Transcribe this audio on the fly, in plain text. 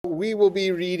we will be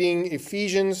reading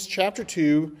Ephesians chapter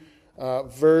 2,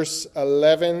 verse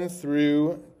 11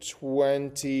 through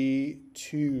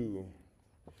 22.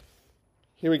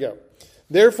 Here we go.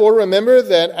 Therefore, remember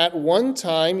that at one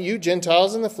time you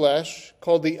Gentiles in the flesh,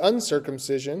 called the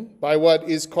uncircumcision, by what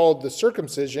is called the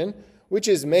circumcision, which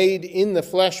is made in the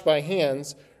flesh by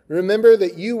hands, remember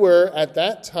that you were at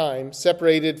that time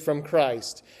separated from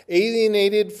Christ,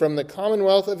 alienated from the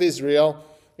commonwealth of Israel,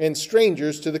 and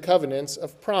strangers to the covenants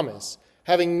of promise,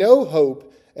 having no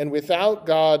hope and without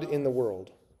God in the world.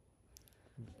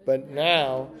 But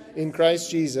now, in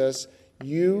Christ Jesus,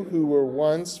 you who were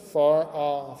once far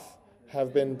off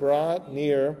have been brought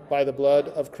near by the blood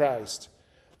of Christ.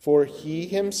 For he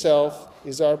himself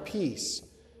is our peace,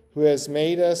 who has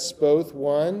made us both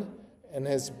one and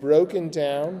has broken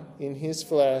down in his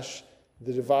flesh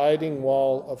the dividing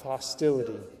wall of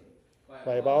hostility,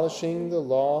 by abolishing the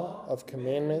law of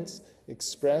commandments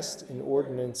expressed in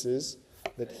ordinances,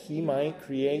 that he might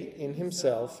create in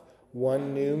himself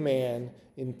one new man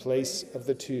in place of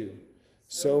the two,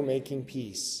 so making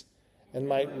peace, and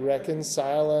might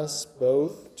reconcile us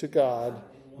both to God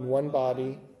in one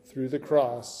body through the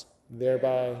cross,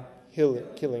 thereby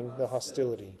killing the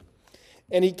hostility.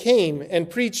 And he came and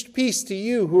preached peace to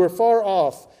you who were far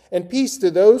off, and peace to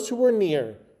those who were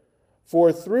near.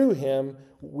 For through him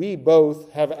we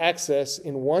both have access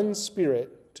in one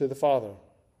Spirit to the Father.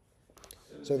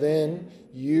 So then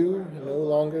you are no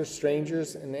longer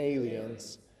strangers and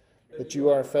aliens, but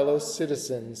you are fellow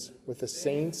citizens with the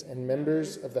saints and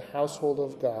members of the household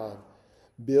of God,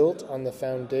 built on the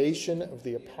foundation of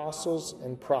the apostles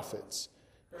and prophets,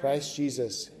 Christ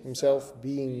Jesus himself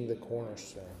being the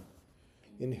cornerstone,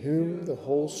 in whom the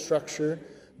whole structure,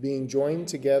 being joined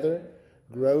together,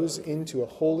 grows into a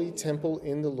holy temple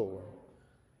in the Lord.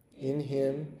 In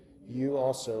him you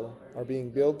also are being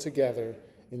built together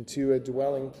into a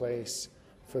dwelling place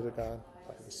for the God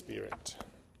by the Spirit.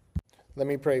 Let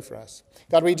me pray for us.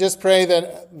 God, we just pray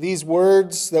that these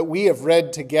words that we have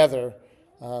read together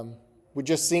would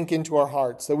just sink into our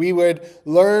hearts, that we would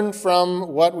learn from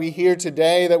what we hear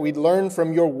today, that we'd learn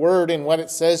from your word and what it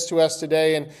says to us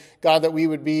today, and God, that we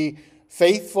would be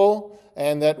faithful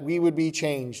and that we would be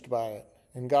changed by it.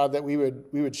 And God, that we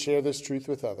would share this truth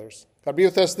with others. God, be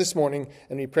with us this morning,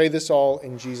 and we pray this all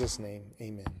in Jesus' name.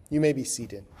 Amen. You may be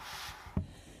seated.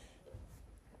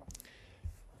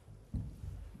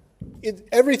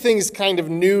 Everything is kind of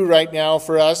new right now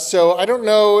for us, so I don't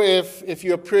know if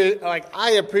you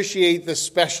I appreciate the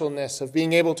specialness of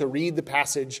being able to read the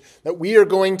passage that we are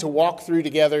going to walk through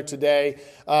together today.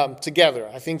 Together,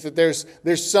 I think that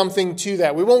there's something to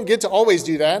that. We won't get to always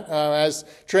do that, as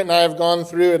Trent and I have gone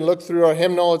through and looked through our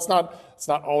hymnal. It's not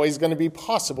always going to be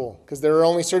possible because there are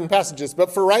only certain passages.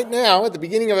 But for right now, at the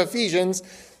beginning of Ephesians,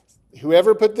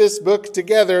 whoever put this book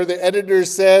together, the editor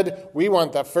said, we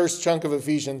want the first chunk of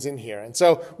Ephesians in here. And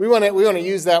so we want to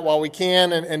use that while we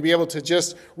can and be able to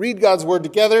just read God's word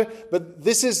together. But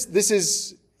this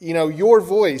is your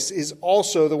voice is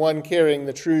also the one carrying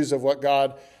the truths of what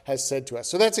God has said to us.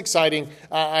 So that's exciting.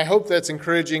 I hope that's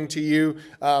encouraging to you.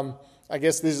 I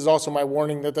guess this is also my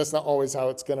warning that that's not always how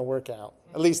it's going to work out,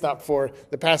 at least not for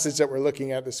the passage that we're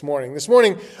looking at this morning. This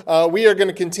morning, we are going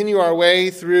to continue our way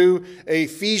through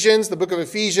Ephesians, the book of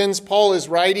Ephesians. Paul is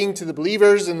writing to the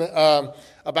believers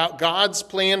about God's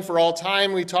plan for all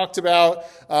time. We talked about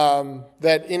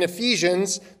that in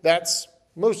Ephesians, that's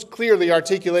most clearly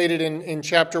articulated in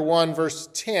chapter 1, verse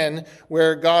 10,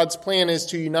 where God's plan is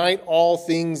to unite all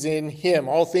things in him,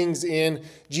 all things in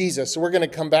Jesus. So we're going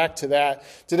to come back to that.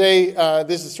 Today,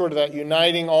 this is sort of that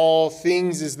uniting all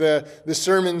things is the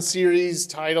sermon series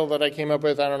title that I came up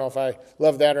with. I don't know if I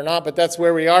love that or not, but that's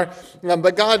where we are.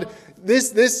 But God,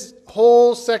 this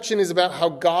whole section is about how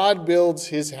God builds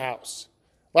his house.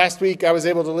 Last week, I was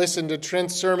able to listen to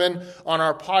Trent's sermon on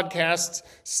our podcast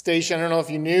station. I don't know if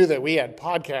you knew that we had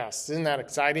podcasts. Isn't that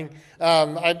exciting?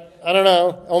 I don't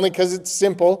know, only because it's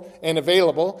simple and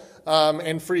available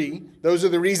and free. Those are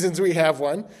the reasons we have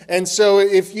one. And so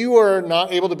if you are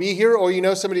not able to be here or you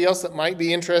know somebody else that might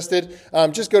be interested,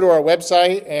 just go to our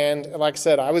website. And like I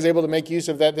said, I was able to make use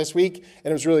of that this week,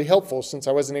 and it was really helpful since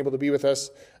I wasn't able to be with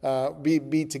us,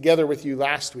 be together with you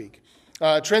last week.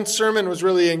 Trent's sermon was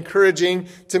really encouraging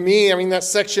to me. I mean, that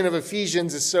section of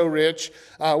Ephesians is so rich.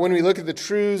 When we look at the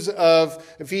truths of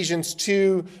Ephesians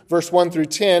 2, verse 1 through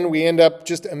 10, we end up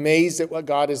just amazed at what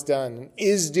God has done and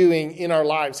is doing in our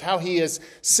lives, how he has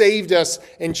saved us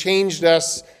and changed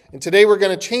us. And today we're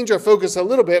going to change our focus a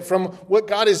little bit from what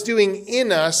God is doing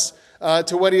in us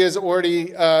to what he has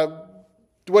already,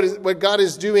 what God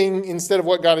is doing instead of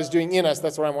what God is doing in us.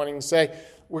 That's what I'm wanting to say.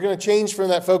 we're going to change from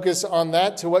that focus on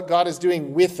that to what God is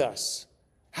doing with us,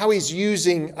 how he's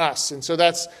using us. And so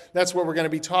that's what we're going to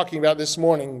be talking about this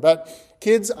morning. But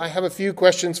kids, I have a few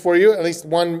questions for you, at least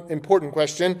one important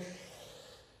question.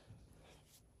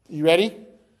 You ready?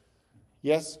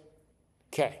 Yes?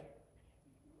 Okay.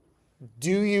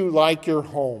 Do you like your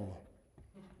home?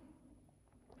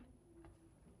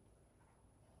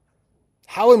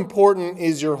 How important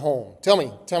is your home? Tell me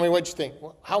what you think.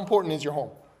 How important is your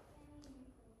home?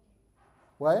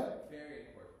 What? Very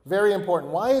important. Very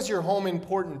important. Why is your home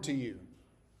important to you?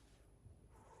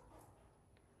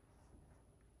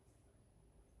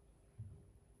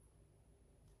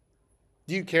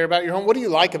 Do you care about your home? What do you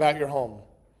like about your home?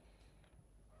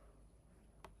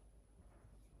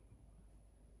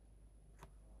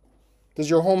 Does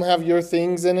your home have your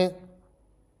things in it?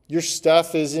 Your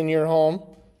stuff is in your home?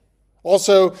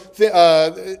 Also,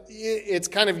 it's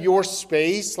kind of your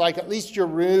space, like at least your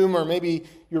room or maybe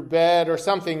your bed or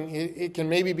something. It can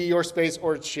maybe be your space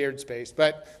or it's shared space.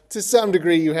 But to some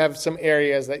degree, you have some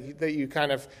areas that you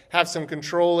kind of have some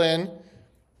control in.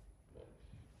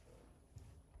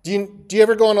 Do you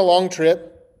ever go on a long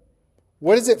trip?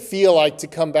 What does it feel like to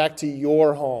come back to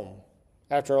your home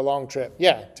after a long trip?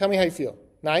 Yeah, tell me how you feel.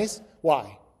 Nice?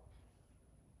 Why?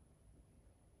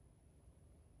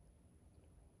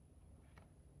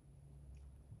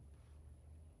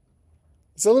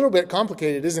 It's a little bit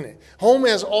complicated, isn't it? Home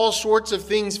has all sorts of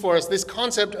things for us. This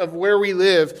concept of where we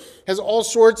live has all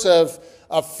sorts of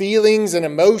feelings and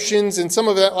emotions. And some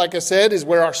of that, like I said, is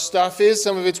where our stuff is.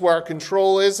 Some of it's where our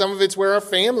control is. Some of it's where our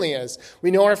family is.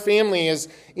 We know our family is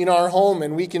in our home,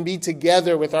 and we can be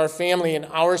together with our family in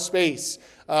our space.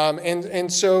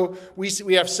 And so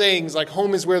we have sayings like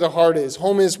home is where the heart is.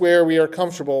 Home is where we are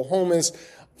comfortable. Home is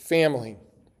family.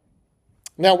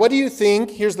 Now, what do you think?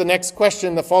 Here's the next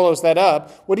question that follows that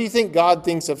up. What do you think God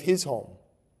thinks of his home?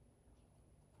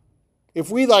 If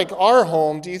we like our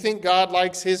home, do you think God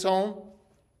likes his home?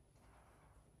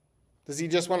 Does he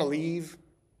just want to leave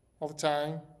all the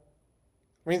time?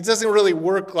 I mean, it doesn't really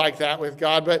work like that with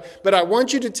God, but I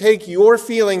want you to take your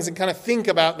feelings and kind of think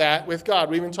about that with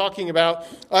God. We've been talking about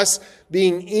us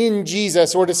being in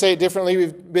Jesus, or to say it differently,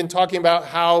 we've been talking about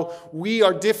how we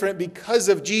are different because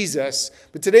of Jesus.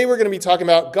 But today we're going to be talking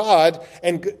about God,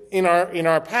 and in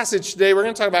our passage today, we're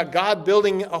going to talk about God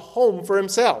building a home for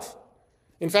himself.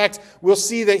 In fact, we'll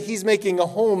see that he's making a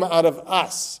home out of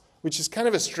us, which is kind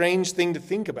of a strange thing to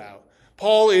think about.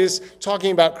 Paul is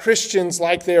talking about Christians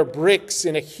like they're bricks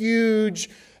in a huge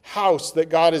house that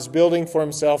God is building for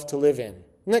himself to live in.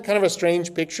 Isn't that kind of a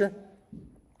strange picture?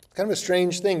 Kind of a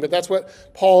strange thing, but that's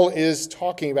what Paul is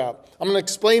talking about. I'm going to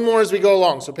explain more as we go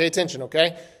along, so pay attention,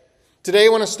 okay? Today I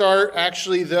want to start,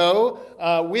 actually, though,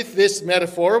 with this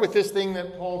metaphor, with this thing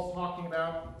that Paul's talking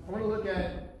about. I want to look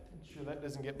at, make sure that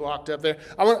doesn't get blocked up there.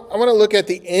 I want to look at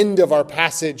the end of our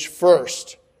passage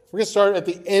first. We're going to start at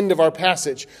the end of our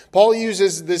passage. Paul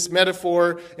uses this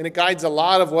metaphor, and it guides a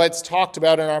lot of what's talked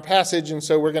about in our passage, and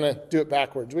so we're going to do it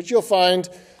backwards, which you'll find,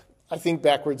 I think,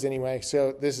 backwards anyway,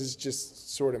 so this is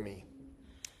just sort of me.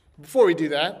 Before we do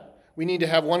that, we need to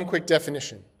have one quick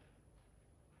definition.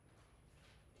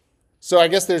 So I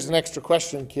guess there's an extra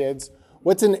question, kids.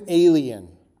 What's an alien?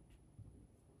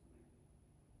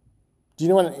 Do you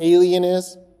know what an alien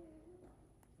is?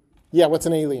 Yeah, what's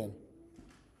an alien?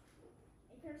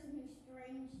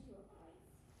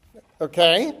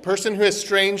 Okay, person who is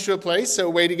strange to a place. So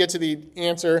way to get to the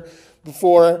answer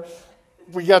before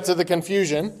we got to the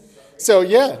confusion. So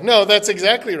yeah, no, that's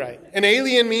exactly right. An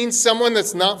alien means someone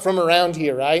that's not from around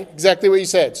here, right? Exactly what you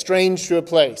said, strange to a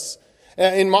place.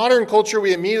 In modern culture,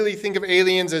 we immediately think of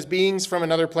aliens as beings from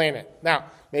another planet. Now,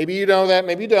 maybe you know that,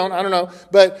 maybe you don't, I don't know.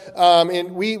 But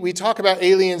we talk about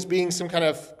aliens being some kind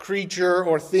of creature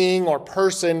or thing or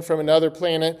person from another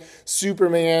planet.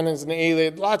 Superman is an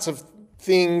alien, lots of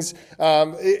things.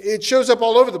 It shows up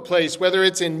all over the place, whether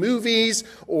it's in movies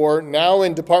or now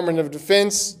in Department of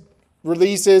Defense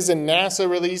releases and NASA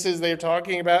releases. They're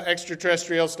talking about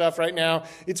extraterrestrial stuff right now.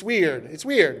 It's weird. It's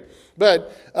weird.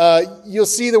 But you'll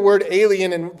see the word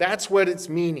alien, and that's what it's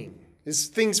meaning. It's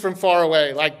things from far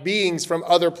away, like beings from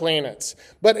other planets.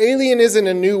 But alien isn't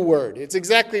a new word. It's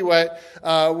exactly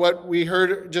what we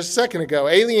heard just a second ago.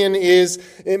 Alien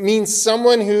it means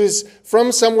someone who's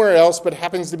from somewhere else but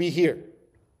happens to be here.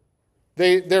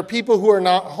 They're people who are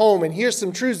not home. And here's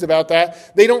some truths about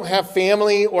that. They don't have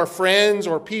family or friends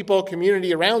or people,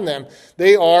 community around them.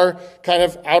 They are kind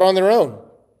of out on their own.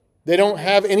 They don't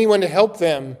have anyone to help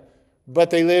them, but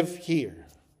they live here.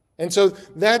 And so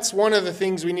that's one of the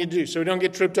things we need to do. So we don't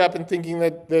get tripped up in thinking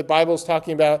that the Bible's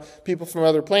talking about people from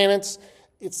other planets.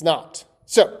 It's not.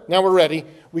 So, now we're ready.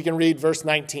 We can read verse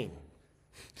 19.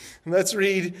 Let's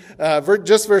read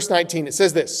just verse 19. It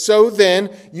says this, "So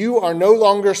then you are no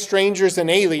longer strangers and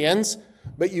aliens,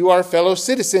 but you are fellow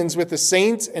citizens with the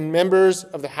saints and members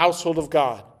of the household of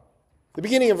God." The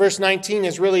beginning of verse 19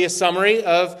 is really a summary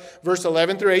of verse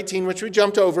 11 through 18, which we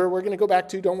jumped over. We're going to go back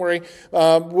to, don't worry.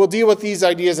 We'll deal with these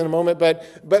ideas in a moment, but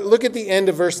look at the end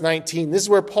of verse 19. This is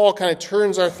where Paul kind of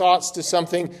turns our thoughts to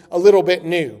something a little bit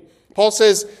new. Paul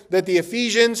says that the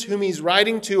Ephesians, whom he's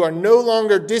writing to, are no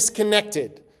longer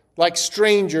disconnected like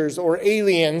strangers or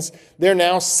aliens. They're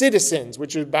now citizens,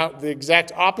 which is about the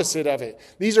exact opposite of it.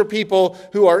 These are people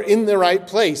who are in the right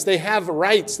place. They have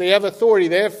rights, they have authority,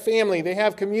 they have family, they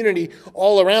have community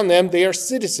all around them. They are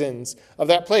citizens of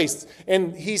that place.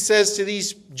 And he says to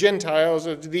these Gentiles,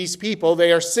 or to these people,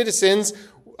 they are citizens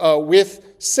with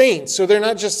saints. So they're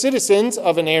not just citizens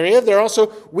of an area, they're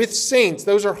also with saints.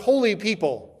 Those are holy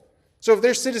people. So if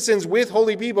they're citizens with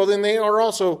holy people, then they are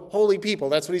also holy people.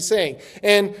 That's what he's saying.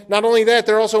 And not only that,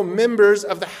 they're also members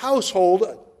of the household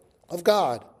of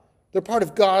God. They're part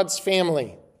of God's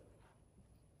family.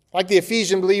 Like the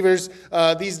Ephesian believers,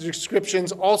 these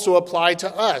descriptions also apply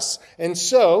to us. And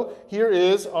so here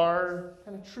is our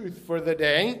kind of truth for the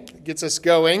day. It gets us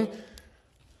going.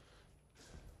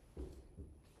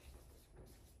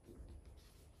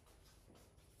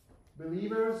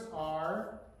 Believers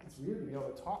are... It's weird to be able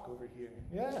to talk over here.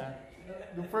 Yeah.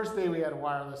 The first day we had a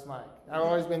wireless mic. I've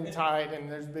always been tied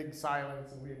and there's big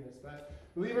silence and weirdness. But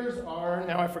believers are,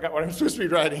 now I forgot what I'm supposed to be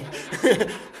writing,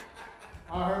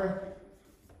 are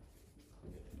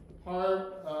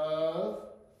part of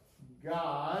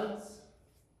God's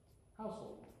household.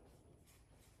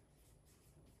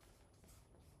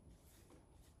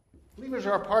 Believers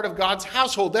are a part of God's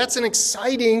household. That's an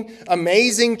exciting,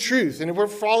 amazing truth. And if we're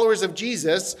followers of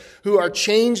Jesus who are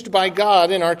changed by God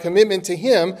in our commitment to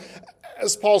Him,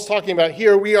 as Paul's talking about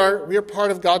here, we are part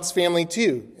of God's family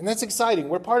too. And that's exciting.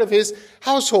 We're part of His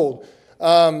household.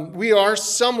 We are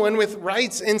someone with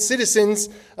rights and citizens.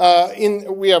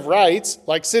 We have rights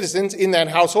like citizens in that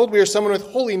household. We are someone with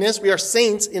holiness. We are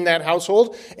saints in that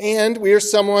household. And we are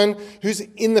someone who's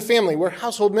in the family. We're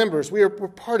household members. We're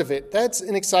part of it. That's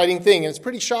an exciting thing. And it's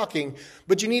pretty shocking.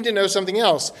 But you need to know something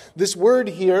else. This word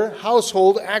here,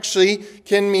 household, actually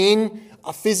can mean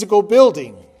a physical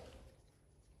building.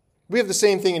 We have the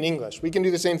same thing in English. We can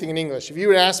do the same thing in English. If you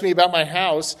would ask me about my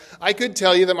house, I could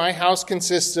tell you that my house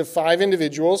consists of 5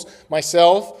 individuals,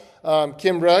 myself,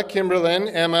 Kimbra, Kimberlyn,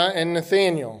 Emma, and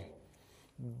Nathaniel.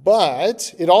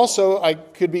 But it also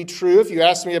could be true if you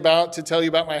asked me to tell you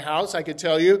about my house, I could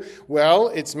tell you, well,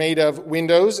 it's made of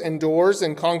windows and doors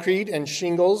and concrete and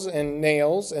shingles and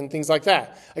nails and things like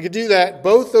that. I could do that.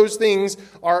 Both those things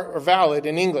are valid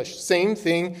in English. Same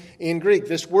thing in Greek.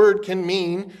 This word can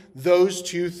mean those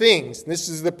two things. This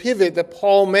is the pivot that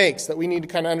Paul makes that we need to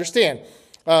kind of understand.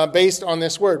 Based on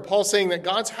this word. Paul's saying that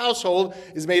God's household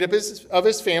is made up of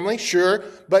his family, sure,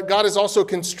 but God is also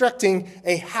constructing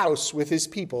a house with his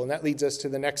people. And that leads us to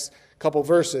the next couple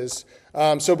verses.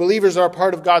 So believers are a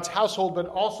part of God's household, but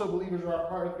also believers are a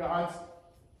part of God's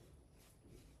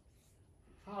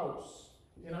house.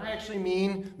 And I actually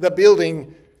mean the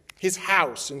building, his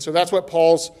house. And so that's what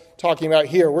Paul's talking about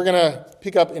here. We're going to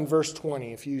pick up in verse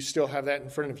 20, if you still have that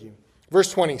in front of you.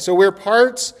 Verse 20. So we're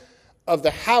parts of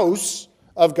the house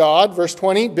of God, verse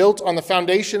 20, built on the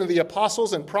foundation of the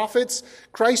apostles and prophets,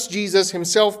 Christ Jesus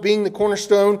himself being the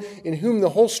cornerstone, in whom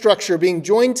the whole structure, being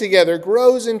joined together,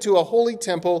 grows into a holy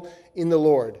temple in the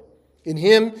Lord. In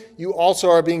him you also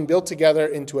are being built together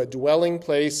into a dwelling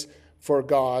place for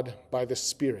God by the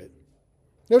Spirit.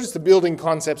 Notice the building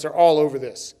concepts are all over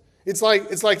this. It's like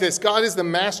this. God is the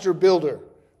master builder,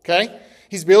 okay?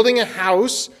 He's building a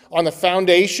house on the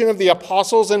foundation of the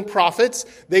apostles and prophets.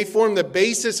 They form the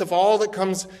basis of all that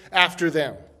comes after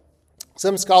them.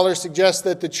 Some scholars suggest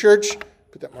that the church,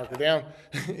 put that marker down,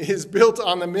 is built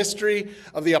on the mystery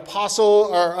of the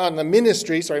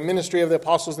ministry of the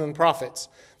apostles and the prophets.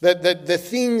 That the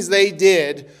things they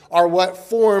did are what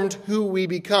formed who we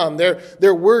become.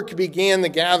 Their work began the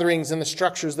gatherings and the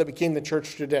structures that became the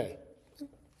church today.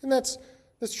 And that's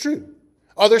true.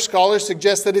 Other scholars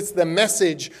suggest that it's the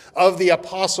message of the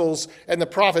apostles and the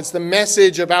prophets, the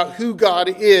message about who God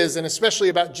is, and especially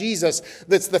about Jesus,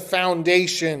 that's the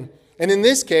foundation. And in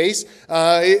this case,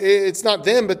 it's not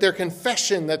them, but their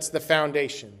confession that's the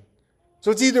foundation. So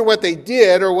it's either what they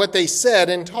did or what they said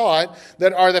and taught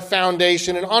that are the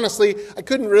foundation. And honestly, I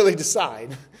couldn't really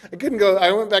decide.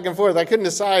 I went back and forth. I couldn't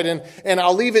decide, and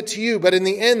I'll leave it to you. But in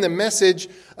the end, the message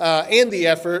and the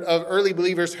effort of early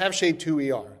believers have shaped who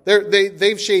we are.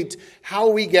 They've shaped how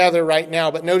we gather right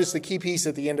now. But notice the key piece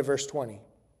at the end of verse 20.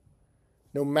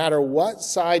 No matter what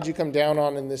side you come down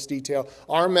on in this detail,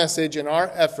 our message and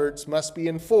our efforts must be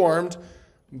informed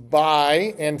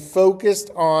by and focused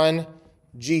on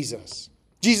Jesus.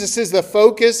 Jesus is the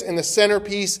focus and the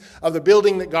centerpiece of the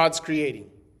building that God's creating.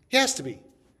 He has to be.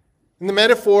 In the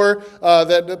metaphor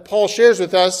that Paul shares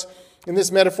with us, in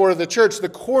this metaphor of the church, the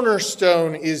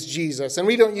cornerstone is Jesus. And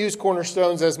we don't use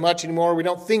cornerstones as much anymore. We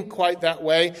don't think quite that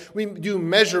way. We do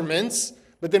measurements,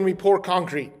 but then we pour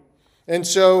concrete. And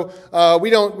so we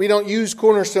don't use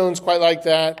cornerstones quite like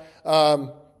that,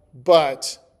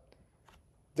 but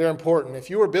they're important. If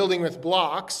you are building with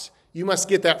blocks, you must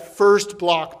get that first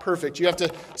block perfect. You have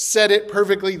to set it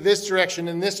perfectly this direction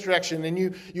and this direction, and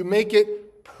you make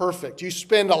it perfect. You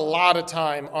spend a lot of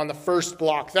time on the first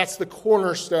block. That's the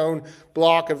cornerstone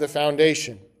block of the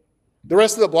foundation. The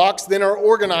rest of the blocks then are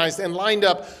organized and lined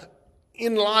up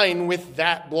in line with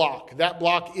that block. That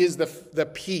block is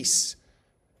the piece.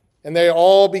 And they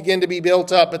all begin to be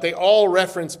built up, but they all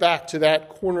reference back to that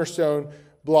cornerstone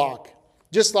block.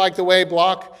 Just like the way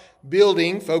block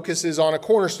building focuses on a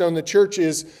cornerstone, the church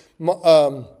is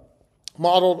modeled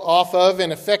off of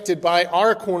and affected by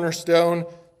our cornerstone,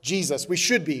 Jesus. We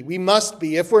should be. We must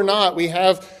be. If we're not, we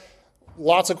have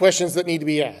lots of questions that need to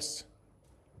be asked.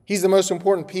 He's the most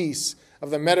important piece of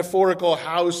the metaphorical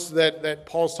house that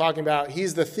Paul's talking about.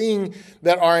 He's the thing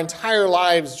that our entire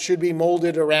lives should be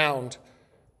molded around,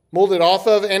 molded off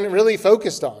of, and really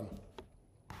focused on.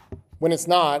 When it's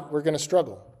not, we're going to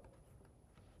struggle.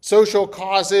 Social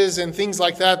causes and things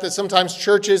like that sometimes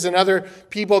churches and other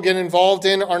people get involved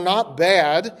in are not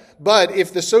bad, but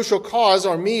if the social cause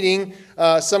or meeting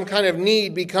some kind of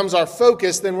need becomes our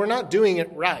focus, then we're not doing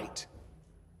it right.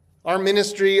 Our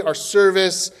ministry, our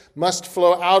service must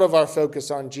flow out of our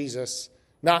focus on Jesus,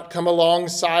 not come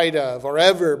alongside of or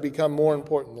ever become more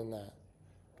important than that.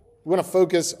 We want to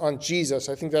focus on Jesus.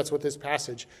 I think that's what this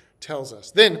passage tells us.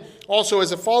 Then, also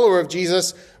as a follower of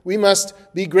Jesus, we must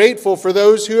be grateful for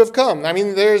those who have come. I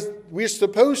mean, we're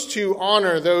supposed to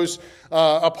honor those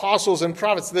apostles and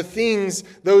prophets,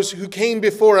 those who came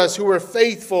before us, who were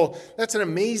faithful. That's an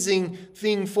amazing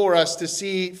thing for us to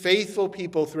see faithful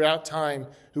people throughout time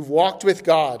who've walked with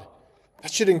God.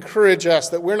 That should encourage us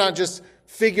that we're not just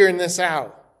figuring this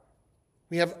out.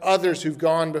 We have others who've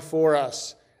gone before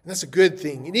us. And that's a good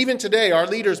thing. And even today, our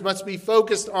leaders must be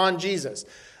focused on Jesus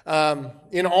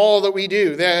in all that we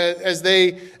do. As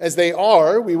they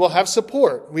are, we will have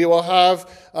support. We will have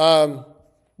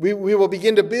we will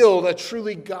begin to build a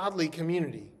truly godly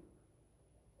community.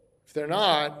 If they're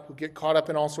not, we'll get caught up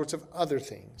in all sorts of other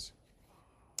things.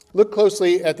 Look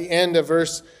closely at the end of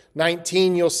verse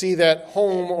 19. You'll see that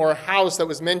home or house that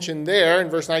was mentioned there in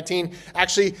verse 19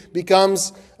 actually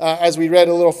becomes, as we read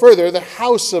a little further, the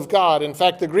house of God. In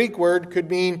fact, the Greek word could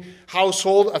mean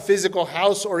household, a physical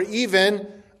house, or even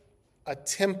a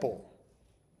temple.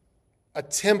 A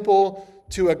temple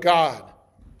to a God.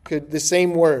 The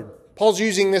same word. Paul's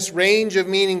using this range of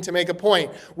meaning to make a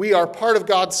point. We are part of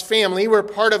God's family. We're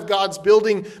part of God's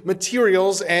building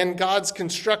materials, and God's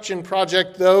construction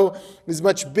project, though, is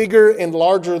much bigger and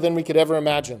larger than we could ever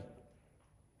imagine,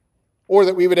 or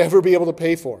that we would ever be able to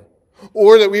pay for,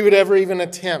 or that we would ever even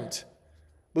attempt.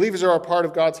 Believers are a part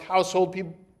of God's household.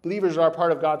 Believers are a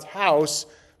part of God's house,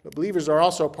 but believers are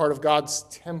also a part of God's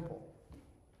temple.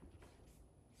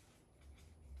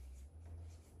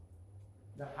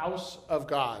 The house of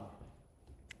God.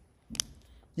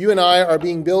 You and I are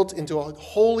being built into a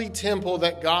holy temple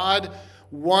that God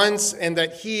wants, and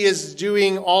that He is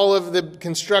doing all of the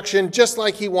construction just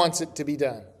like He wants it to be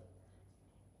done.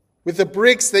 With the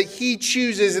bricks that He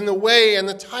chooses in the way and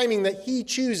the timing that He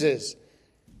chooses.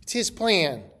 It's His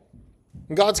plan.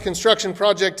 And God's construction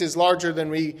project is larger than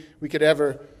we could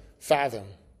ever fathom.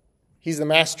 He's the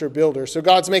master builder. So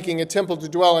God's making a temple to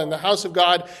dwell in, the house of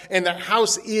God, and the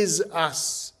house is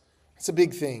us. It's a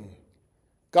big thing.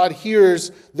 God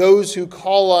hears those who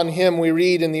call on Him. We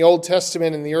read in the Old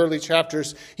Testament in the early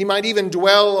chapters. He might even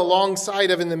dwell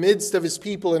alongside of, in the midst of His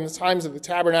people in the times of the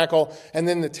tabernacle and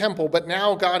then the temple. But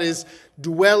now God is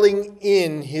dwelling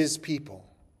in His people.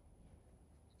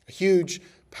 A huge,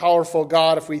 powerful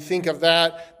God. If we think of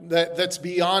that's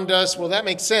beyond us, well, that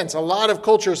makes sense. A lot of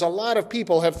cultures, a lot of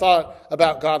people have thought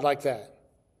about God like that.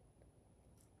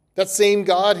 That same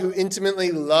God who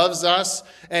intimately loves us,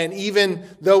 and even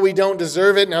though we don't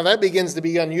deserve it, now that begins to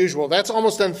be unusual. That's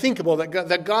almost unthinkable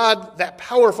that God, that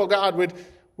powerful God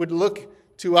would look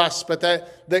to us, but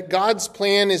that God's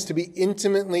plan is to be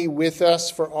intimately with us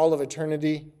for all of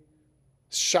eternity.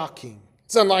 Shocking.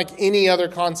 It's unlike any other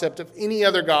concept of any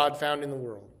other God found in the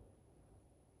world,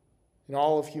 in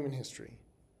all of human history.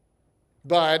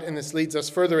 But, and this leads us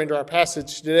further into our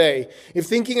passage today, if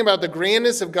thinking about the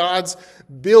grandness of God's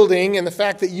building and the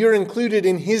fact that you're included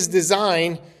in his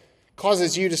design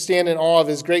causes you to stand in awe of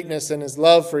his greatness and his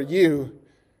love for you,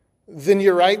 then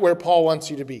you're right where Paul wants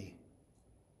you to be.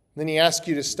 Then he asks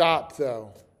you to stop,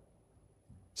 though.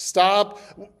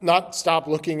 Not stop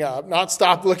looking up, not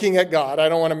stop looking at God. I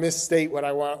don't want to misstate what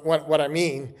I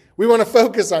mean. We want to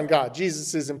focus on God.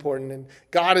 Jesus is important and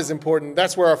God is important.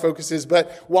 That's where our focus is.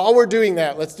 But while we're doing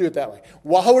that, let's do it that way.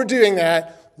 While we're doing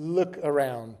that, look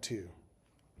around too.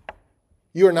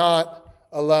 You are not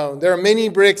alone. There are many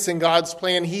bricks in God's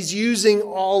plan. He's using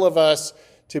all of us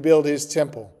to build his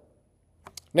temple.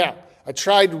 Now, I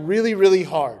tried really, really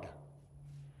hard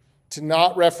to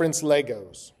not reference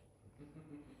Legos.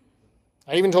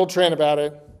 I even told Trent about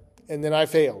it, and then I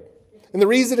failed. And the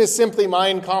reason is simply my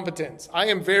incompetence. I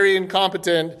am very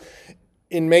incompetent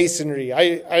in masonry.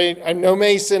 I'm no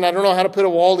mason. I don't know how to put a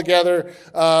wall together.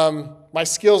 My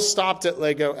skills stopped at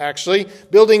Lego, actually.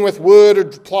 Building with wood or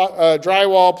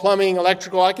drywall, plumbing,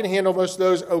 electrical, I can handle most of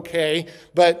those okay.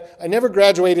 But I never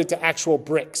graduated to actual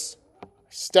bricks.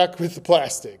 Stuck with the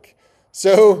plastic.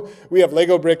 So we have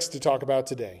Lego bricks to talk about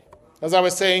today. As I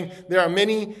was saying, there are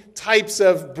many types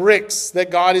of bricks that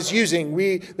God is using.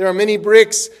 There are many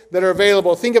bricks that are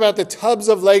available. Think about the tubs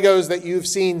of Legos that you've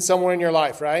seen somewhere in your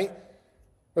life, right?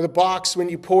 Or the box when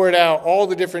you pour it out, all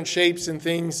the different shapes and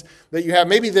things that you have.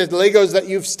 Maybe the Legos that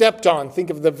you've stepped on.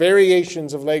 Think of the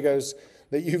variations of Legos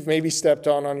that you've maybe stepped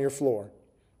on your floor.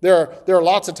 There are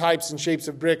lots of types and shapes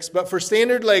of bricks, but for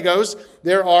standard Legos,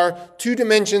 there are two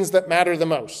dimensions that matter the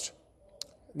most.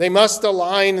 They must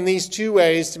align in these two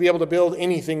ways to be able to build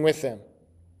anything with them.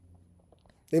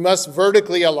 They must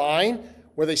vertically align,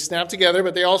 where they snap together,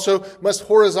 but they also must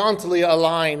horizontally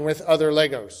align with other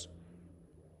Legos.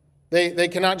 They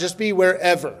cannot just be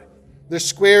wherever. The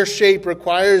square shape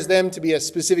requires them to be a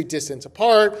specific distance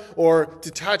apart or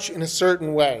to touch in a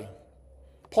certain way.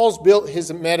 Paul's built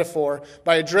his metaphor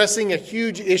by addressing a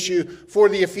huge issue for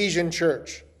the Ephesian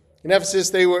church. In Ephesus,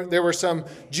 there were some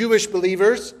Jewish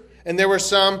believers, and there were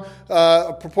some,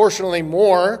 proportionally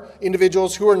more,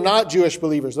 individuals who are not Jewish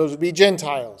believers. Those would be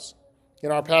Gentiles.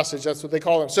 In our passage, that's what they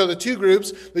call them. So the two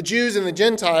groups, the Jews and the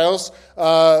Gentiles,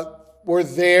 were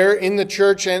there in the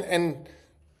church, and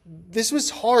this was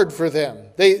hard for them.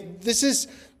 This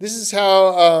is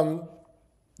how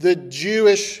the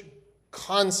Jewish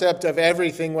concept of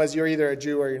everything was: you're either a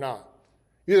Jew or you're not.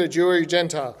 You're either a Jew or you're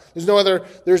Gentile. There's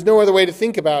no other way to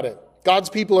think about it.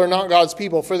 God's people are not God's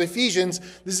people. For the Ephesians,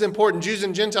 this is important. Jews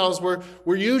and Gentiles were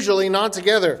usually not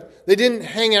together. They didn't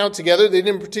hang out together. They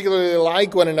didn't particularly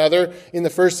like one another in the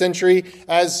first century.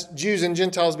 As Jews and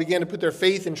Gentiles began to put their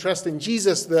faith and trust in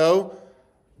Jesus, though,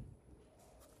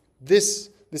 this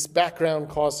background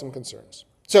caused some concerns.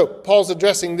 So Paul's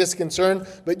addressing this concern,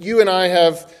 but you and I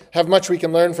have much we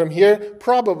can learn from here.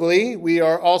 Probably we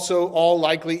are also all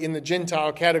likely in the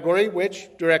Gentile category, which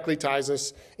directly ties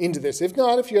us into this. If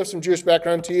not, if you have some Jewish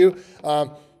background to you,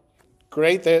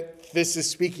 great that this is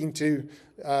speaking to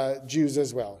Jews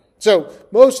as well. So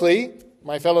mostly,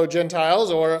 my fellow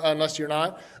Gentiles, or unless you're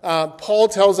not, Paul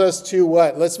tells us to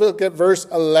what? Let's look at verse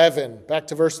 11. Back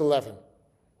to verse 11.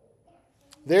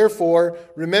 Therefore,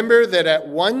 remember that at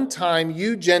one time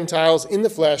you Gentiles in the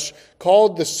flesh,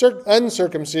 called the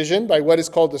uncircumcision by what is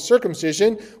called the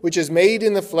circumcision, which is made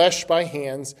in the flesh by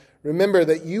hands, remember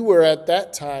that you were at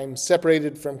that time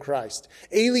separated from Christ,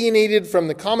 alienated from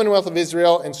the commonwealth of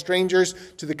Israel and strangers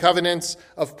to the covenants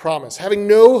of promise, having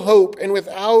no hope and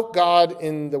without God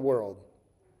in the world.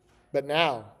 But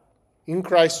now, in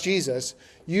Christ Jesus,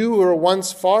 you who were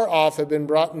once far off have been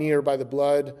brought near by the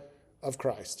blood of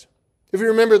Christ. If you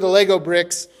remember the Lego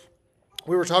bricks,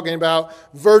 we were talking about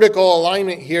vertical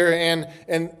alignment here,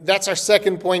 and that's our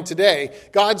second point today.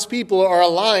 God's people are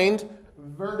aligned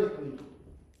vertically.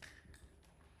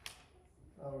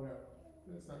 Oh no,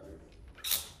 that's not good.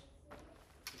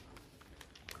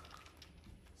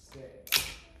 Stay.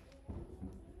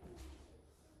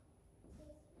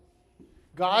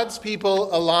 God's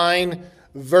people align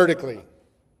vertically.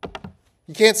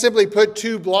 You can't simply put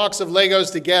two blocks of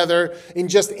Legos together in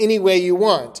just any way you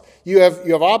want. You have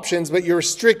options, but you're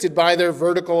restricted by their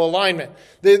vertical alignment.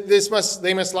 They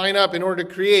must line up in order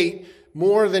to create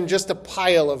more than just a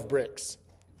pile of bricks.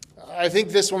 I think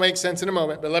this will make sense in a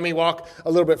moment, but let me walk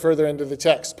a little bit further into the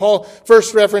text. Paul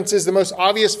first references the most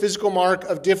obvious physical mark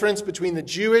of difference between the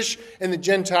Jewish and the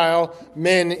Gentile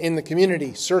men in the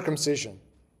community: circumcision.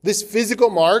 This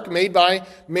physical mark made by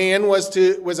man was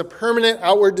a permanent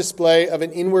outward display of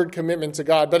an inward commitment to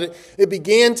God. But it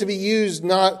began to be used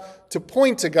not to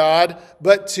point to God,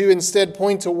 but to instead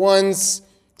point to one's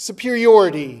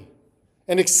superiority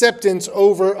and acceptance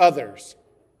over others.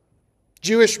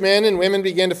 Jewish men and women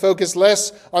began to focus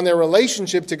less on their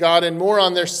relationship to God and more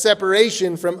on their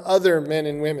separation from other men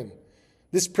and women.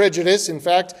 This prejudice, in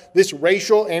fact, this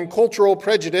racial and cultural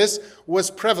prejudice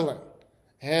was prevalent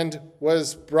and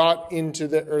was brought into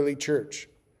the early church.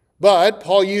 But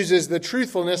Paul uses the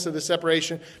truthfulness of the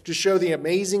separation to show the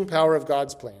amazing power of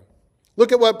God's plan.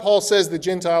 Look at what Paul says the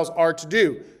Gentiles are to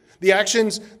do. The action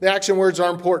words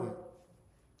are important.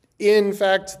 In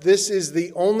fact, this is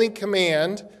the only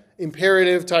command,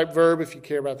 imperative type verb if you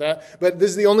care about that, but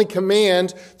this is the only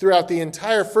command throughout the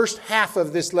entire first half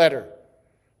of this letter.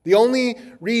 The only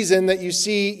reason that you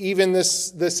see even the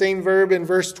same verb in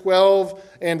verse 12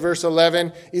 and verse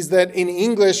 11 is that in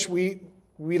English we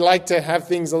like to have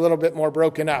things a little bit more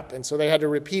broken up, and so they had to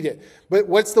repeat it. But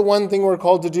what's the one thing we're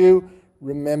called to do?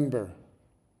 Remember.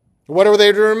 What are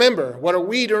they to remember? What are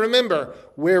we to remember?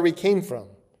 Where we came from.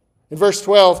 In verse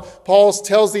 12, Paul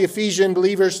tells the Ephesian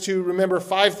believers to remember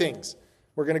 5 things.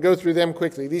 We're going to go through them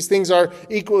quickly. These things are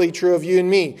equally true of you and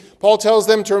me. Paul tells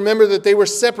them to remember that they were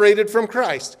separated from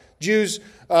Christ. Jews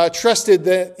trusted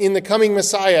in the coming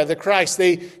Messiah, the Christ.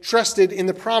 They trusted in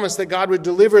the promise that God would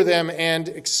deliver them and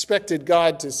expected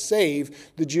God to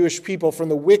save the Jewish people from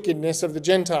the wickedness of the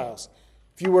Gentiles.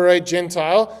 If you were a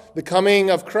Gentile, the coming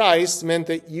of Christ meant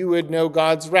that you would know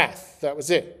God's wrath. That was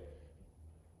it.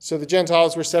 So the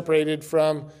Gentiles were separated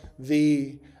from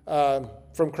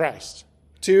Christ.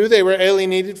 2, they were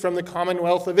alienated from the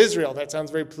commonwealth of Israel. That sounds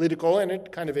very political, and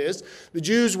it kind of is. The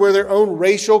Jews were their own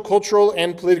racial, cultural,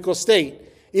 and political state.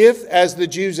 If, as the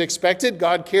Jews expected,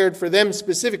 God cared for them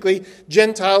specifically,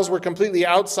 Gentiles were completely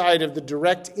outside of the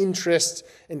direct interest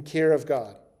and care of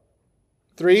God.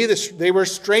 3, they were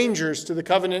strangers to the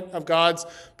covenant of God's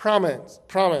promise.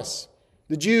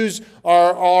 The Jews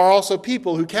are also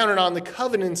people who counted on the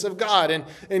covenants of God,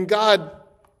 and God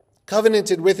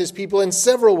covenanted with his people in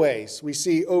several ways, we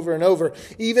see over and over.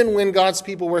 Even when God's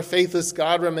people were faithless,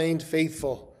 God remained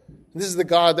faithful. This is the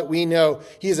God that we know.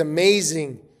 He is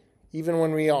amazing, even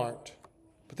when we aren't.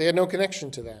 But they had no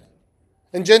connection to that.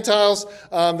 And Gentiles,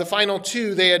 the final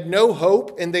 2, they had no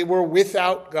hope and they were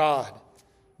without God.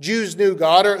 Jews knew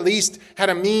God, or at least had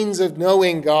a means of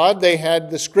knowing God. They had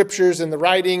the scriptures and the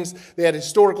writings. They had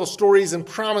historical stories and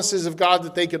promises of God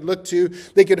that they could look to.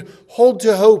 They could hold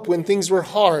to hope when things were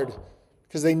hard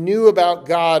because they knew about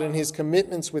God and his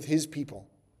commitments with his people.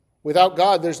 Without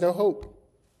God, there's no hope.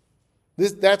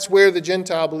 That's where the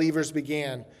Gentile believers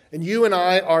began. And you and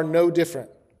I are no different.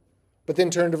 But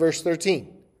then turn to verse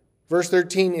 13. Verse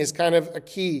 13 is kind of a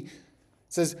key.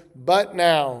 It says, but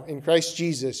now in Christ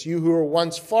Jesus, you who were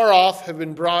once far off have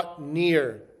been brought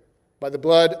near by the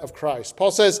blood of Christ.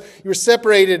 Paul says you were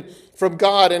separated from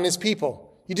God and his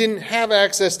people. You didn't have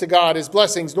access to God, his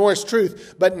blessings, nor his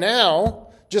truth. But now,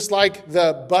 just like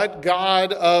the but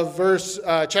God of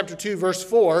chapter 2, verse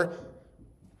 4,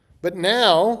 but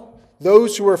now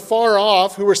those who were far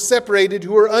off, who were separated,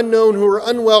 who were unknown, who were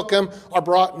unwelcome, are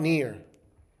brought near.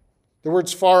 The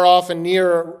words far off and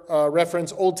near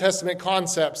reference Old Testament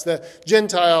concepts. The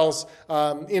Gentiles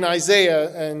in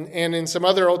Isaiah and in some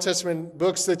other Old Testament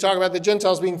books, they talk about the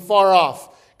Gentiles being far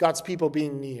off, God's people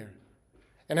being near,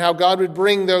 and how God would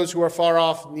bring those who are far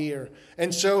off near.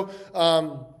 And so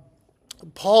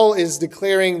Paul is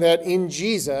declaring that in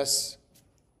Jesus,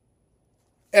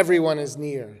 everyone is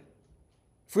near.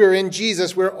 If we're in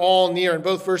Jesus, we're all near. In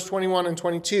both verse 21 and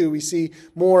 22, we see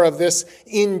more of this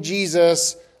in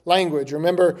Jesus language.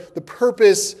 Remember, the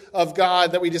purpose of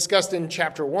God that we discussed in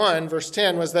chapter 1, verse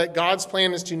 10, was that God's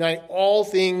plan is to unite all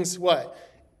things, what?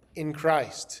 In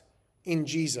Christ, in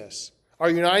Jesus.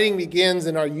 Our uniting begins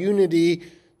in our unity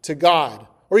to God.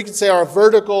 Or you could say our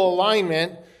vertical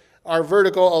alignment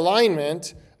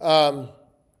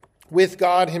with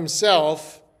God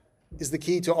himself is the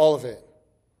key to all of it.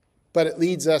 But it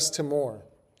leads us to more.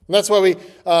 And that's why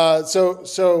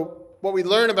what we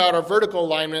learn about our vertical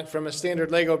alignment from a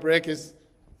standard Lego brick is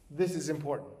this is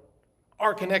important.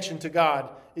 Our connection to God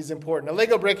is important. A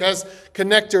Lego brick has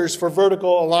connectors for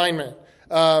vertical alignment.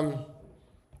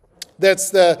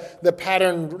 That's the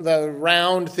pattern, the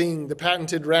round thing, the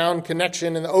patented round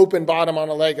connection and the open bottom on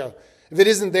a Lego. If it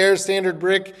isn't there, standard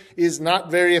brick is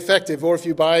not very effective. Or if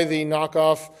you buy the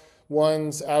knockoff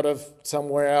ones out of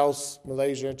somewhere else,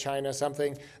 Malaysia, China,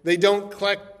 something, they don't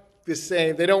collect the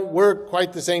same. They don't work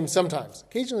quite the same sometimes.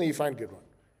 Occasionally you find a good one.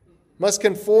 Must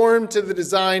conform to the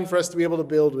design for us to be able to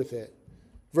build with it.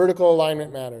 Vertical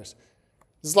alignment matters.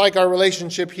 It's like our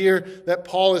relationship here that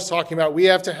Paul is talking about. We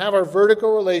have to have our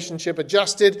vertical relationship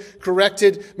adjusted,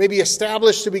 corrected, maybe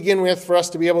established to begin with for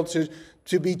us to be able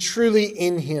to be truly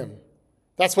in him.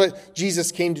 That's what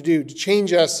Jesus came to do, to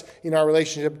change us in our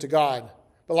relationship to God.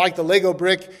 But like the Lego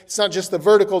brick, it's not just the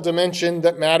vertical dimension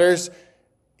that matters.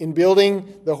 In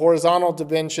building, the horizontal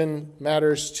dimension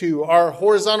matters too. Our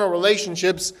horizontal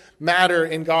relationships matter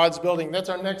in God's building. That's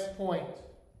our next point.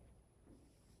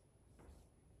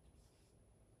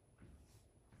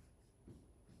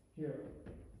 Here.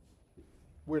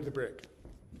 We're the brick.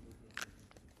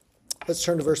 Let's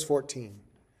turn to verse 14.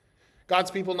 God's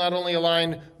people not only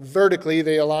align vertically,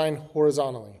 they align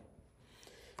horizontally.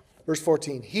 Verse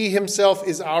 14. He himself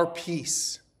is our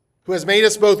peace, who has made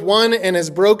us both one and has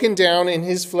broken down in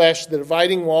his flesh the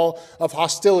dividing wall of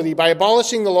hostility by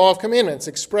abolishing the law of commandments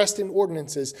expressed in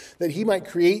ordinances, that he might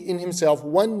create in himself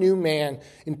one new man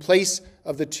in place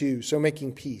of the two, so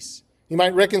making peace. He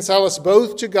might reconcile us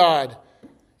both to God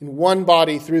in one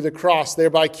body through the cross,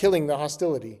 thereby killing the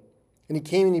hostility. And he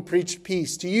came and he preached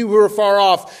peace to you who are far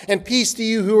off, and peace to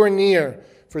you who are near.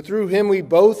 For through him we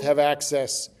both have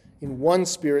access in one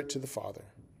Spirit to the Father.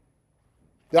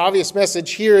 The obvious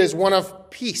message here is one of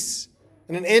peace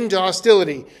and an end to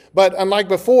hostility. But unlike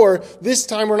before, this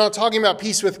time we're not talking about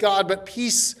peace with God, but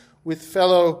peace with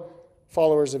fellow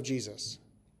followers of Jesus.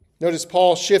 Notice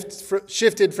Paul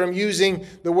shifted from using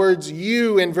the words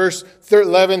you in verse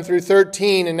 11 through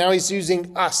 13, and now he's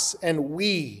using us and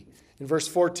we in verse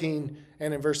 14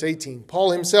 and in verse 18.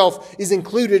 Paul himself is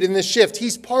included in this shift.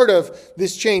 He's part of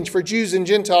this change. For Jews and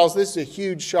Gentiles, this is a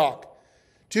huge shock.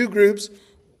 Two groups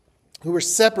who were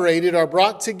separated are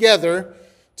brought together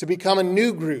to become a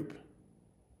new group.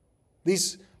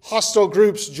 These hostile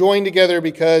groups join together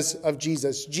because of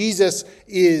Jesus. Jesus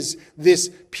is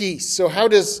this peace. So how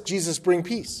does Jesus bring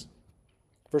peace?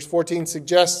 Verse 14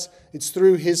 suggests it's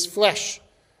through his flesh.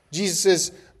 Jesus'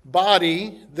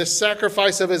 body, the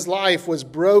sacrifice of his life, was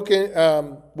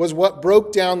what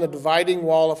broke down the dividing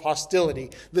wall of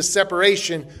hostility, the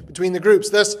separation between the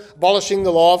groups, thus abolishing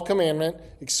the law of commandment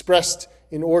expressed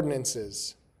in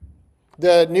ordinances.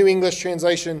 The New English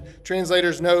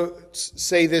translators notes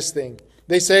say this thing.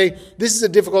 They say, this is a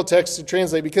difficult text to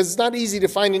translate because it's not easy to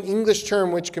find an English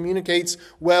term which communicates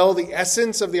well the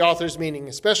essence of the author's meaning,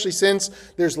 especially since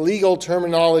there's legal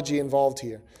terminology involved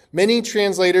here. Many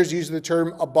translators use the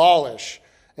term abolish,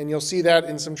 and you'll see that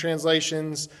in some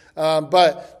translations.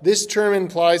 But this term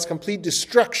implies complete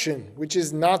destruction, which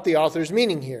is not the author's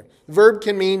meaning here. The verb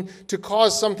can mean to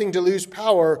cause something to lose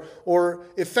power or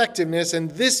effectiveness, and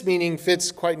this meaning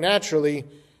fits quite naturally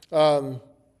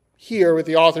here with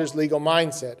the author's legal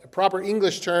mindset. A proper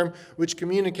English term which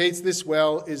communicates this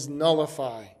well is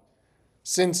nullify,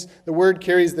 since the word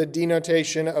carries the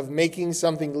denotation of making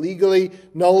something legally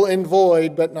null and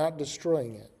void, but not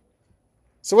destroying it.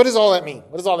 So what does all that mean?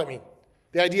 What does all that mean?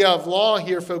 The idea of law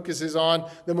here focuses on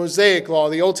the Mosaic law,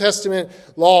 the Old Testament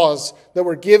laws that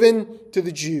were given to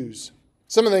the Jews.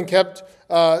 Some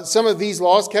of these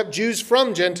laws kept Jews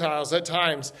from Gentiles at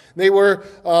times. They were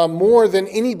more than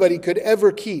anybody could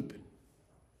ever keep.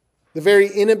 The very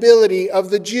inability of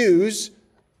the Jews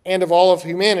and of all of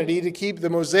humanity to keep the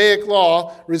Mosaic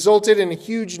law resulted in a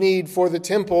huge need for the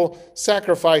temple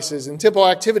sacrifices and temple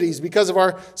activities because of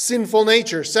our sinful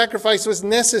nature. Sacrifice was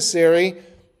necessary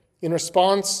in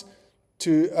response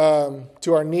to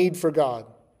our need for God.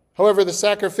 However, the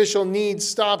sacrificial need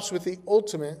stops with the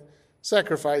ultimate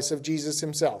sacrifice of Jesus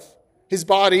himself. His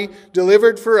body,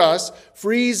 delivered for us,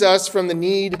 frees us from the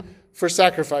need for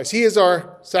sacrifice. He is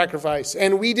our sacrifice,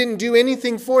 and we didn't do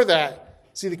anything for that.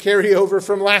 See the carryover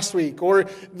from last week or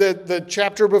the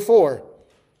chapter before.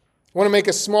 I want to make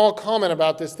a small comment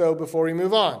about this, though, before we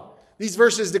move on. These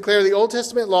verses declare the Old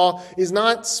Testament law is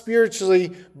not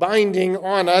spiritually binding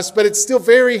on us, but it's still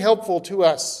very helpful to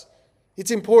us. It's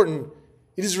important.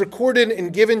 It is recorded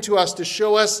and given to us to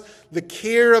show us the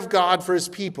care of God for his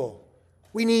people.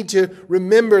 We need to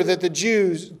remember that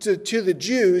to the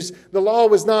Jews, the law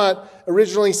was not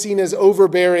originally seen as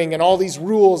overbearing and all these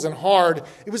rules and hard.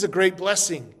 It was a great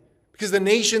blessing because the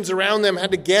nations around them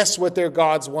had to guess what their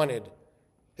gods wanted.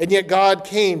 And yet God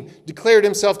came, declared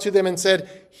himself to them and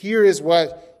said, here is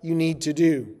what you need to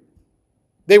do.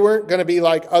 They weren't going to be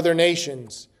like other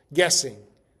nations, guessing.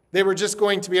 They were just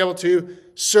going to be able to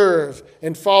serve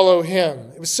and follow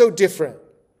him. It was so different.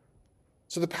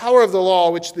 So the power of the law,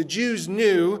 which the Jews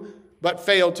knew but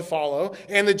failed to follow,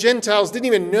 and the Gentiles didn't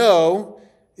even know,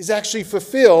 is actually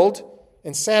fulfilled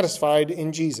and satisfied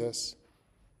in Jesus.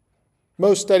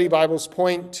 Most study Bibles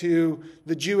point to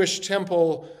the Jewish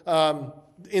temple.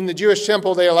 In the Jewish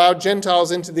temple, they allowed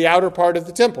Gentiles into the outer part of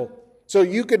the temple. So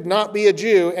you could not be a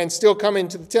Jew and still come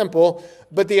into the temple,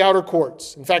 but the outer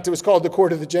courts. In fact, it was called the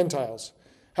court of the Gentiles.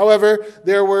 However,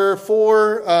 there were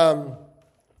four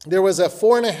there was a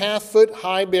 4.5-foot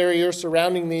high barrier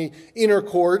surrounding the inner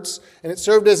courts, and it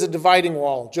served as a dividing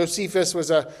wall. Josephus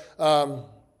was a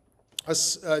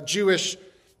Jewish,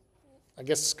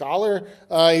 scholar.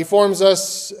 He informs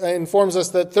us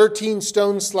that 13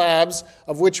 stone slabs,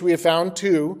 of which we have found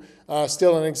 2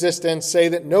 still in existence, say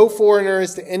that no foreigner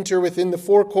is to enter within the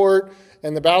forecourt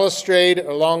and the balustrade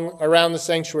around the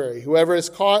sanctuary. Whoever is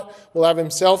caught will have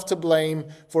himself to blame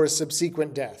for his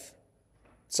subsequent death.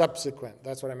 Subsequent,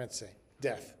 that's what I meant to say,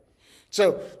 death.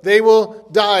 So they will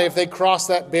die if they cross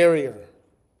that barrier.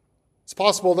 It's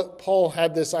possible that Paul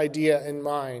had this idea in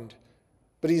mind,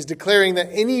 but he's declaring that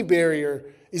any barrier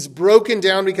is broken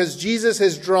down because Jesus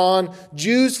has drawn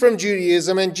Jews from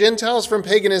Judaism and Gentiles from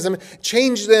paganism,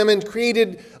 changed them and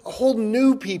created a whole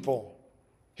new people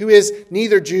who is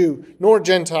neither Jew nor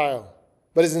Gentile,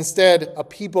 but is instead a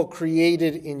people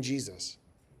created in Jesus.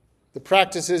 The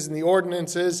practices and the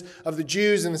ordinances of the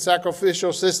Jews and the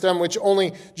sacrificial system, which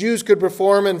only Jews could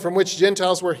perform and from which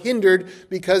Gentiles were hindered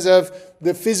because of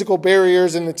the physical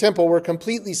barriers in the temple, were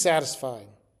completely satisfied.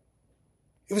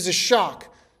 It was a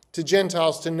shock to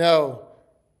Gentiles to know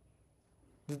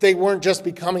that they weren't just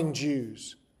becoming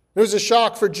Jews. It was a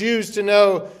shock for Jews to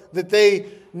know that they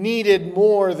needed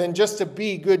more than just to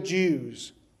be good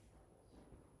Jews.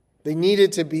 They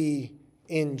needed to be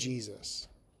in Jesus.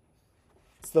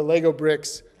 The Lego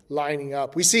bricks lining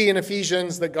up. We see in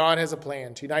Ephesians that God has a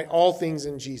plan to unite all things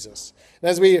in Jesus. And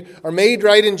as we are made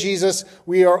right in Jesus,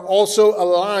 we are also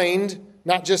aligned,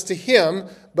 not just to Him,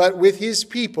 but with His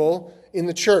people in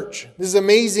the church. This is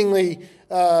amazingly,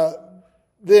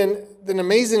 then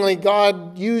amazingly,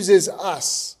 God uses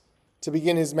us to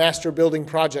begin His master building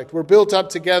project. We're built up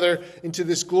together into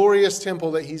this glorious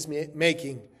temple that He's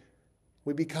making.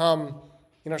 We become,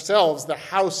 in ourselves, the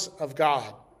house of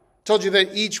God. Told you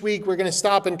that each week we're going to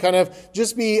stop and kind of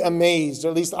just be amazed, or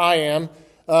at least I am.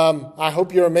 I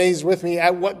hope you're amazed with me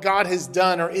at what God has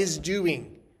done or is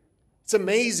doing. It's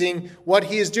amazing what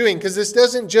He is doing, because this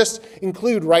doesn't just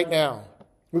include right now.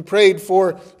 We prayed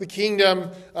for the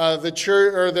kingdom, the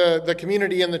church, or the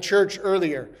community and the church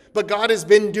earlier. But God has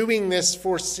been doing this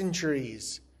for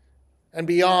centuries and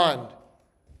beyond,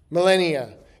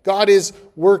 millennia. God is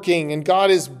working, and God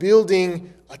is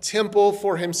building a temple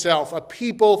for Himself, a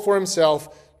people for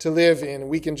Himself to live in.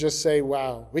 We can just say,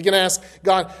 wow. We can ask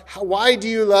God, why do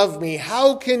you love me?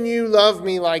 How can you love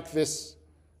me like this?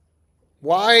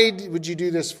 Why would you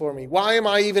do this for me? Why am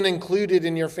I even included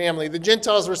in your family? The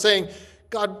Gentiles were saying,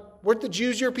 God, weren't the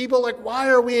Jews your people? Like, why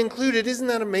are we included? Isn't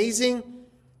that amazing?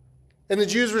 And the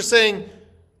Jews were saying,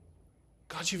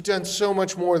 God, you've done so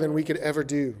much more than we could ever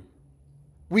do.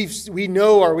 We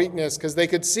know our weakness because they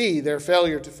could see their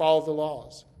failure to follow the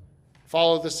laws,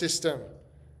 follow the system.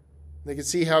 They could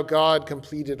see how God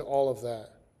completed all of that.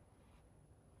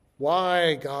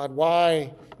 Why, God,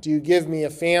 why do you give me a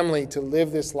family to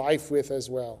live this life with as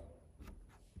well?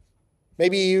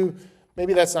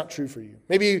 Maybe that's not true for you.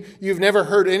 Maybe you've never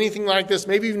heard anything like this.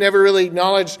 Maybe you've never really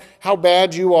acknowledged how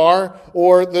bad you are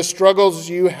or the struggles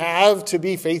you have to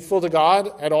be faithful to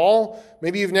God at all.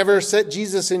 Maybe you've never set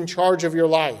Jesus in charge of your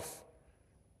life.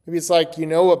 Maybe it's like you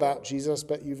know about Jesus,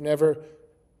 but you've never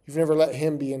let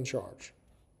Him be in charge.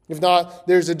 If not,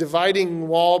 there's a dividing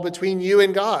wall between you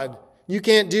and God. You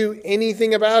can't do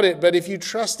anything about it, but if you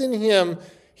trust in Him,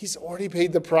 He's already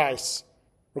paid the price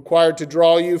required to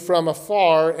draw you from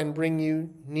afar and bring you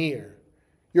near.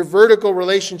 Your vertical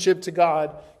relationship to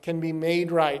God can be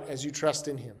made right as you trust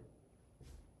in Him.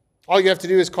 All you have to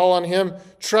do is call on Him,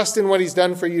 trust in what He's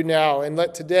done for you now, and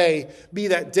let today be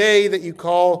that day that you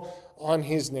call on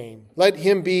His name. Let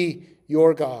Him be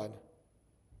your God.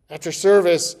 After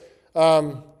service,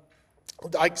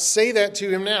 I say that to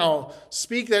Him now,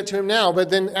 speak that to Him now, but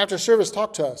then after service,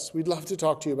 talk to us. We'd love to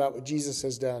talk to you about what Jesus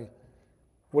has done,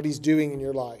 what He's doing in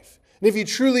your life. And if you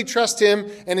truly trust Him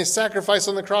and His sacrifice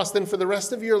on the cross, then for the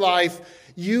rest of your life,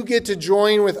 you get to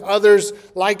join with others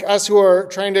like us who are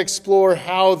trying to explore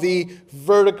how the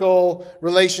vertical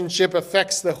relationship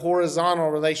affects the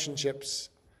horizontal relationships.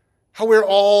 How we're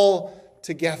all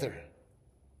together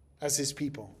as His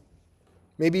people.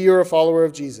 Maybe you're a follower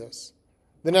of Jesus.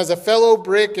 Then as a fellow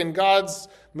brick in God's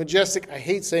majestic, I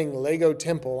hate saying Lego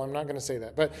temple, I'm not going to say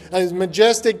that, but as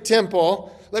majestic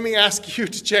temple, let me ask you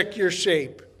to check your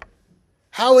shape.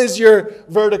 How is your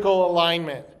vertical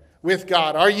alignment with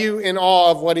God? Are you in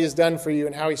awe of what He has done for you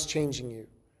and how He's changing you?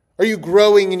 Are you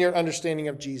growing in your understanding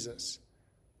of Jesus?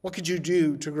 What could you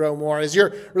do to grow more? Is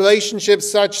your relationship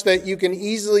such that you can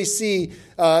easily see,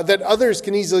 that others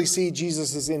can easily see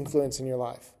Jesus' influence in your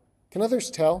life? Can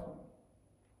others tell?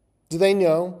 Do they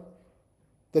know?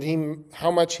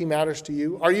 how much he matters to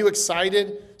you? Are you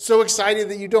excited? So excited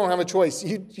that you don't have a choice.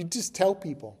 You just tell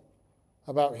people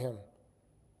about him.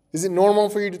 Is it normal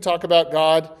for you to talk about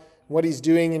God, what he's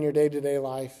doing in your day-to-day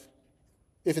life?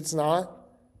 If it's not,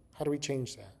 how do we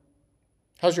change that?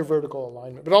 How's your vertical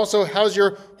alignment? But also, how's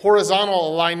your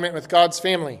horizontal alignment with God's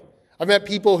family? I've met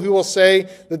people who will say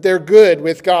that they're good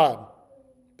with God.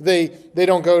 They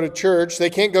don't go to church. They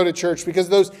can't go to church because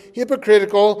of those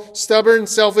hypocritical, stubborn,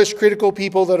 selfish, critical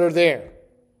people that are there.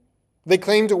 They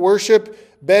claim to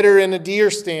worship better in a deer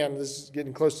stand. This is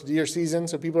getting close to deer season,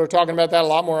 so people are talking about that a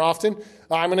lot more often.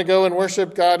 I'm going to go and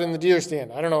worship God in the deer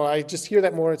stand. I don't know. I just hear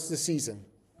that more. It's the season.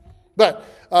 But,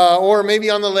 or maybe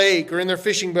on the lake or in their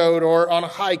fishing boat or on a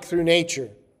hike through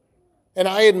nature. And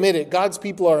I admit it, God's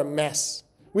people are a mess.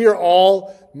 We are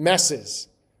all messes.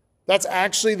 That's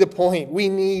actually the point. We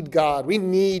need God. We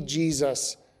need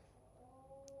Jesus.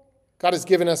 God has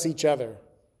given us each other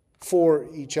for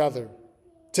each other,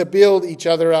 to build each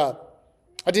other up.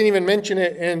 I didn't even mention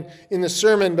it in the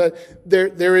sermon, but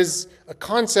there is a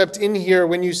concept in here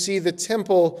when you see the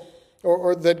temple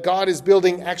or that God is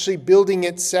building, actually building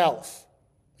itself.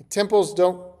 Temples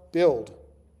don't build,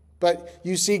 but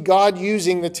you see God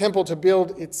using the temple to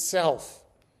build itself.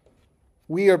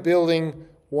 We are building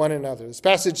one another. This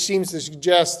passage seems to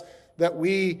suggest that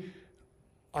we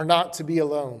are not to be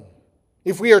alone.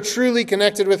 If we are truly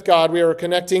connected with God,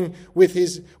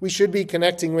 we should be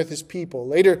connecting with his people.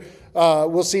 Later,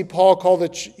 we'll see Paul call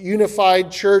the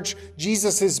unified church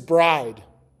Jesus' bride.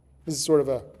 This is sort of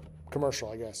a commercial,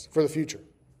 I guess, for the future.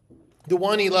 The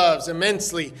one he loves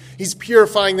immensely. He's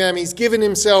purifying them. He's given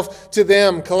himself to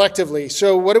them collectively.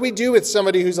 So what do we do with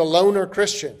somebody who's a loner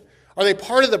Christian? Are they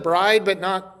part of the bride but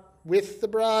not with the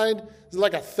bride? Is it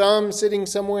like a thumb sitting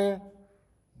somewhere?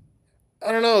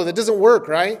 I don't know. That doesn't work,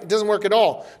 right? It doesn't work at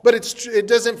all. But it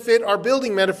doesn't fit our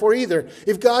building metaphor either.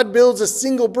 If God builds a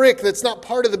single brick that's not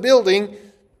part of the building,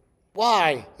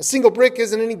 why? A single brick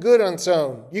isn't any good on its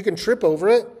own. You can trip over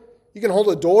it. You can hold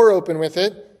a door open with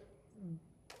it.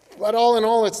 But all in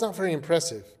all, it's not very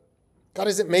impressive. God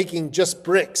isn't making just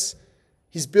bricks.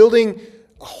 He's building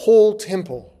a whole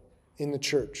temple in the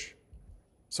church.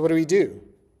 So what do?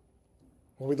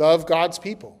 Well, we love God's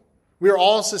people. We're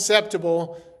all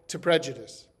susceptible to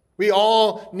prejudice. We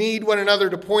all need one another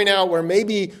to point out where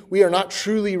maybe we are not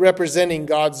truly representing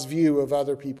God's view of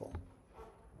other people.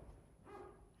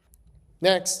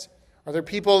 Next, are there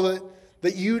people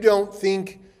that you don't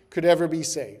think could ever be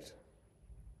saved?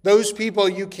 Those people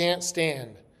you can't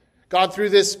stand. God, through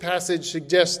this passage,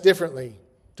 suggests differently.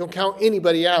 Don't count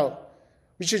anybody out.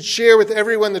 We should share with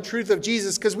everyone the truth of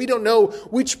Jesus because we don't know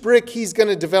which brick he's going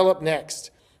to develop next.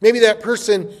 Maybe that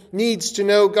person needs to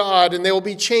know God and they will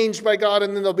be changed by God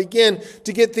and then they'll begin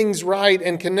to get things right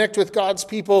and connect with God's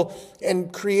people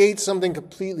and create something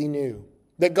completely new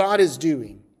that God is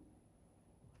doing.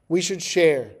 We should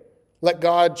share. Let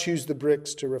God choose the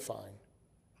bricks to refine.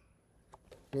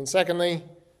 And secondly,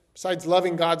 besides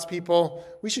loving God's people,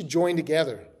 we should join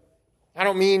together. I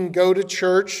don't mean go to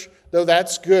church, though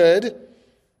that's good.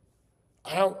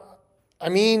 I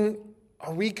mean,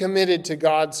 are we committed to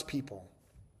God's people?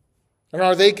 And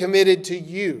are they committed to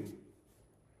you?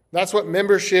 That's what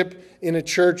membership in a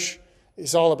church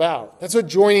is all about. That's what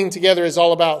joining together is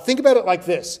all about. Think about it like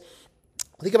this.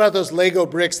 Think about those Lego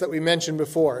bricks that we mentioned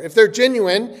before. If they're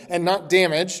genuine and not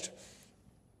damaged,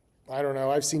 I don't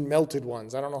know, I've seen melted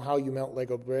ones. I don't know how you melt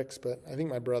Lego bricks, but I think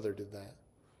my brother did that.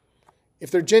 If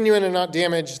they're genuine and not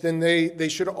damaged, then they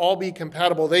should all be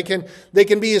compatible. They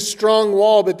can be a strong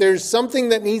wall, but there's something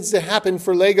that needs to happen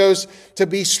for Legos to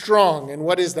be strong. And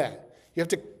what is that? You have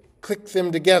to click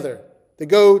them together. They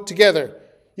go together.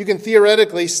 You can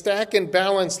theoretically stack and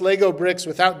balance Lego bricks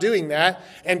without doing that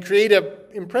and create an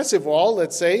impressive wall,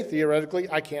 let's say, theoretically.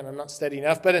 I can't, I'm not steady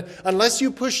enough. But unless you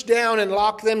push down and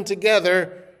lock them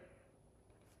together,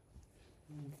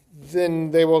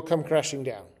 then they will come crashing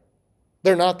down.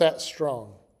 They're not that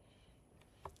strong.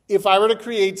 If I were to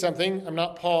create something, I'm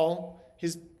not Paul,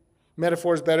 his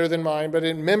metaphor is better than mine, but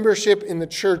in membership in the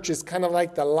church is kind of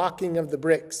like the locking of the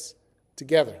bricks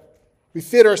together. We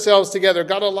fit ourselves together.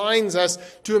 God aligns us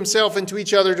to himself and to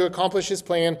each other to accomplish his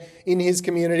plan in his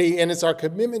community, and it's our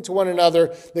commitment to one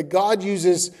another that God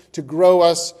uses to grow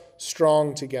us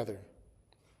strong together.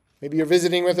 Maybe you're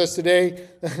visiting with us today.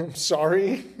 I'm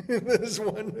sorry. There's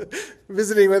one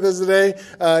visiting with us today,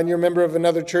 and you're a member of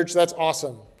another church. That's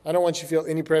awesome. I don't want you to feel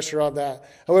any pressure on that.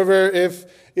 However, if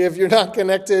you're not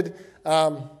connected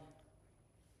or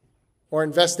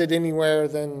invested anywhere,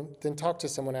 then talk to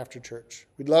someone after church.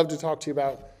 We'd love to talk to you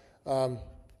about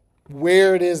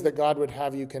where it is that God would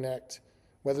have you connect,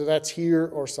 whether that's here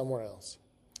or somewhere else.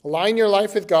 Align your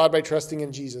life with God by trusting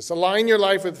in Jesus. Align your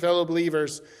life with fellow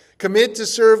believers. Commit to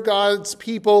serve God's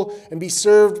people and be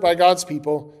served by God's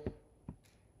people.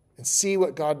 And see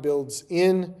what God builds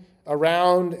in,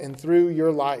 around, and through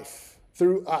your life,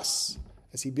 through us,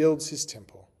 as he builds his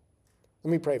temple.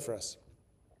 Let me pray for us.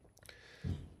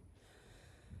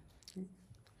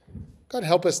 God,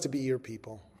 help us to be your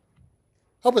people.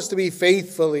 Help us to be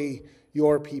faithfully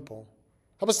your people.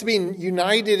 Help us to be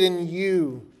united in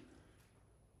you.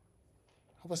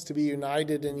 Help us to be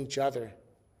united in each other.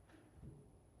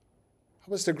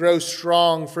 Help us to grow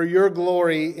strong for your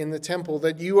glory in the temple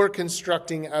that you are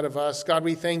constructing out of us. God,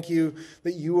 we thank you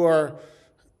that you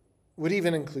would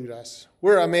even include us.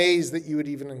 We're amazed that you would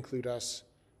even include us.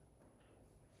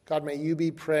 God, may you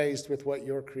be praised with what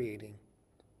you're creating.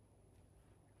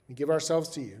 We give ourselves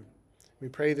to you. We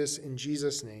pray this in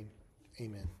Jesus' name.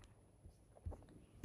 Amen.